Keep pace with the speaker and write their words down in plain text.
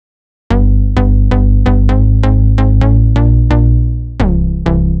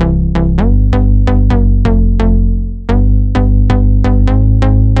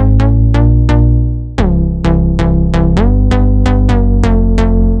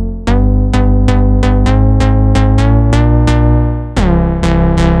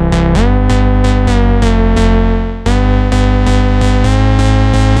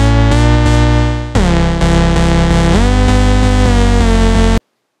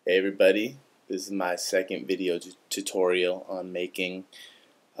Hey everybody, this is my second video tutorial on making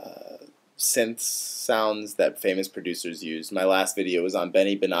synth sounds that famous producers use. My last video was on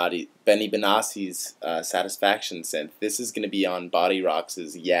Benny Benassi's Satisfaction synth. This is going to be on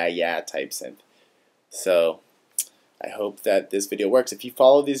Bodyrox's Yeah Yeah type synth. So I hope that this video works. If you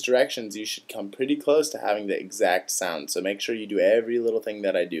follow these directions, you should come pretty close to having the exact sound. So make sure you do every little thing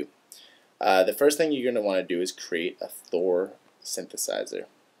that I do. The first thing you're going to want to do is create a Thor synthesizer.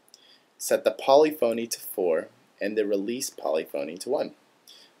 Set the polyphony to 4 and the release polyphony to 1.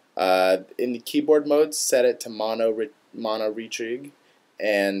 In the keyboard mode, set it to mono retrig,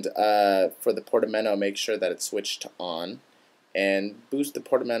 and for the portamento, make sure that it's switched to on, and boost the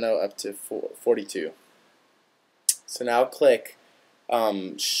portamento up to 42. So now click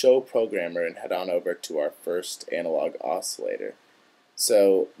Show Programmer and head on over to our first analog oscillator.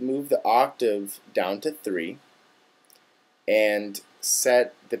 So move the octave down to 3 and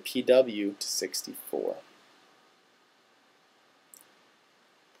set the PW to 64.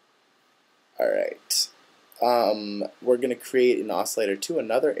 Alright, we're going to create an oscillator to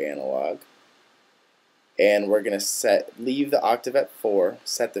another analog, and we're going to leave the octave at 4,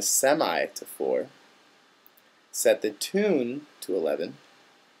 set the semi to 4, set the tune to 11,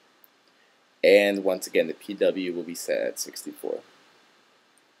 and once again the PW will be set at 64.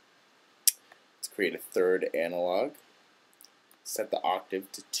 Let's create a third analog. Set the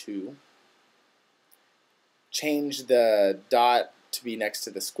octave to 2. Change the dot to be next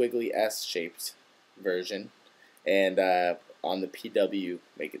to the squiggly S-shaped version, and on the PW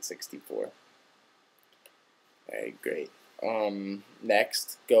make it 64. Alright, great.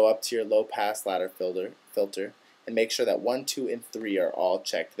 Next, go up to your low pass ladder filter and make sure that 1, 2, and 3 are all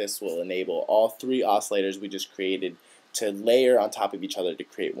checked. This will enable all 3 oscillators we just created to layer on top of each other to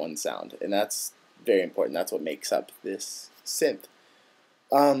create one sound, and that's very important. That's what makes up this synth.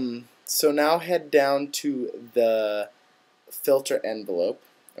 So now head down to the filter envelope,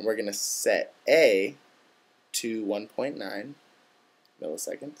 and we're going to set A to 1.9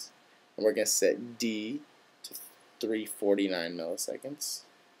 milliseconds, and we're going to set D to 349 milliseconds.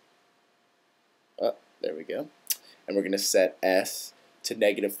 Oh, there we go. And we're going to set S to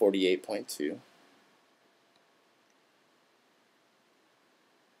negative 48.2.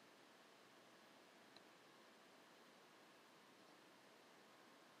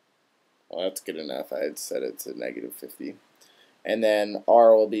 Well, that's good enough. I had set it to negative 50. And then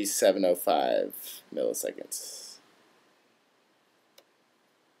R will be 705 milliseconds.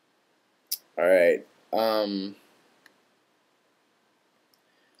 Alright.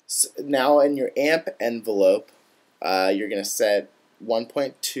 So now in your amp envelope, you're going to set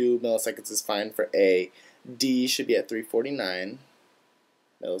 1.2 milliseconds is fine for A. D should be at 349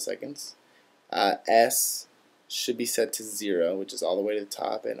 milliseconds. S should be set to 0, which is all the way to the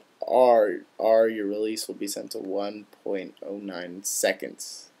top, and R, your release will be set to 1.09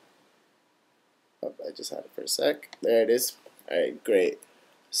 seconds. Oh, I just had it for a sec. There it is. Alright, great.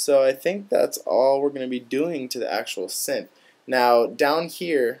 So I think that's all we're going to be doing to the actual synth. Now, down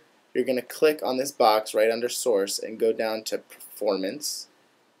here, you're going to click on this box right under Source and go down to Performance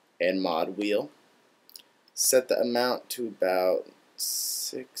and Mod Wheel. Set the amount to about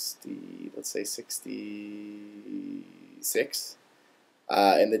 60, let's say 66,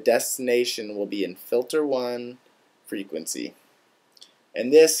 and the destination will be in filter 1 frequency.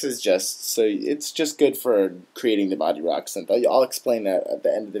 And this is it's just good for creating the Bodyrox synth. I'll explain that at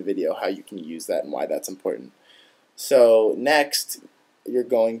the end of the video, how you can use that and why that's important. So next you're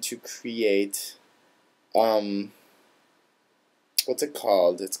going to create what's it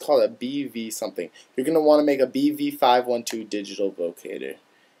called? It's called a BV something. You're going to want to make a BV512 digital vocator,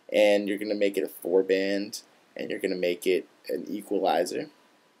 and you're going to make it a 4-band, and you're going to make it an equalizer.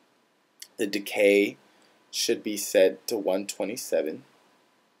 The decay should be set to 127.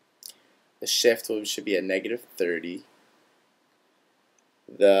 The shift should be at negative 30.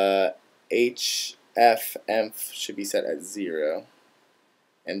 The HF EMF should be set at 0,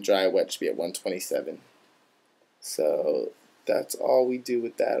 and dry wet should be at 127. So that's all we do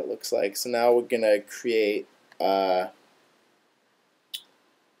with that, it looks like. So now we're going to create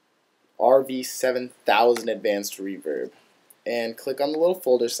RV7000 Advanced Reverb. And click on the little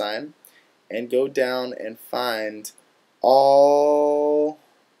folder sign and go down and find all,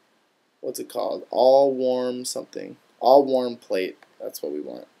 what's it called? All warm something. All warm plate. That's what we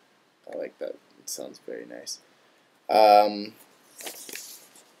want. I like that. It sounds very nice.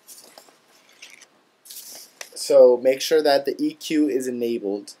 So make sure that the EQ is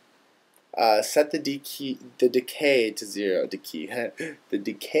enabled. Set the decay to 0, the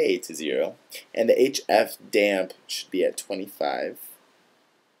decay to 0, and the HF damp should be at 25.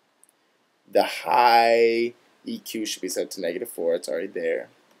 The high EQ should be set to -4, it's already there.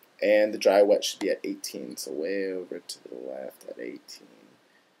 And the dry wet should be at 18, so way over to the left at 18.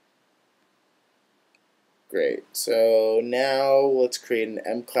 Great, so now let's create an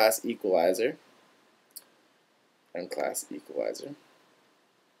M-class equalizer. M-class equalizer.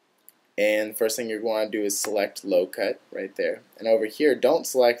 And first thing you're going to do is select low cut right there. And over here, don't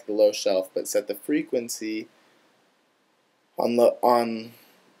select the low shelf, but set the frequency on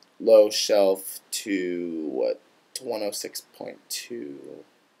low shelf to what? To 106.2.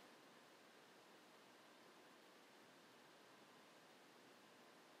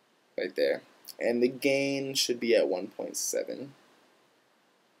 Right there. And the gain should be at 1.7.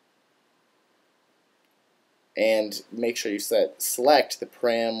 And make sure you select the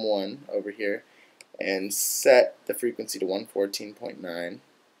param 1 over here and set the frequency to 114.9.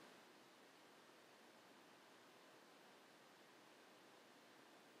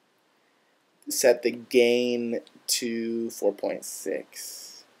 Set the gain to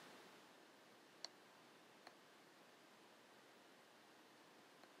 4.6.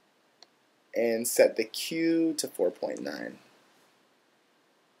 And set the Q to 4.9.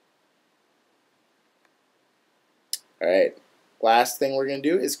 Alright, last thing we're going to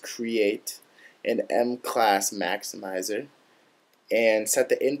do is create an M-class maximizer and set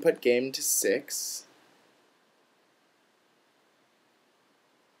the input gain to 6.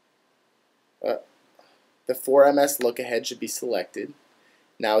 The 4ms look ahead should be selected.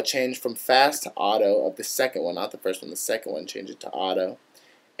 Now change from fast to auto of the second one, not the first one, the second one, change it to auto.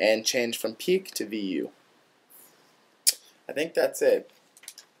 And change from peak to VU. I think that's it.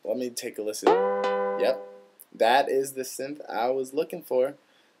 Let me take a listen. Yep, that is the synth I was looking for.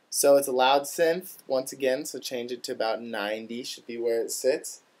 So it's a loud synth once again, so change it to about 90 should be where it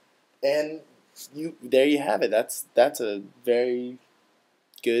sits. And there you have it. That's a very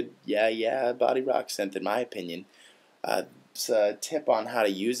good Bodyrox synth in my opinion. So a tip on how to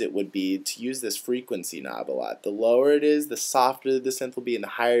use it would be to use this frequency knob a lot. The lower it is, the softer the synth will be, and the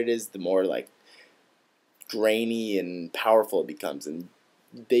higher it is, the more like grainy and powerful it becomes. And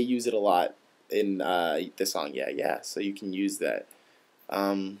they use it a lot in the song so you can use that.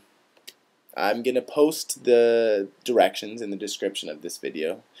 I'm gonna post the directions in the description of this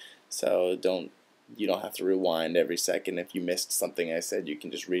video, so you don't have to rewind every second. If you missed something I said, you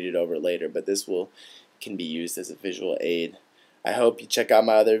can just read it over later, but this can be used as a visual aid. I hope you check out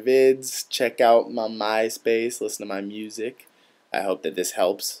my other vids, check out my MySpace, listen to my music. I hope that this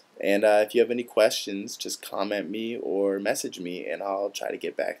helps. And if you have any questions, just comment me or message me, and I'll try to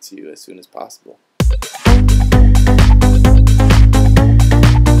get back to you as soon as possible.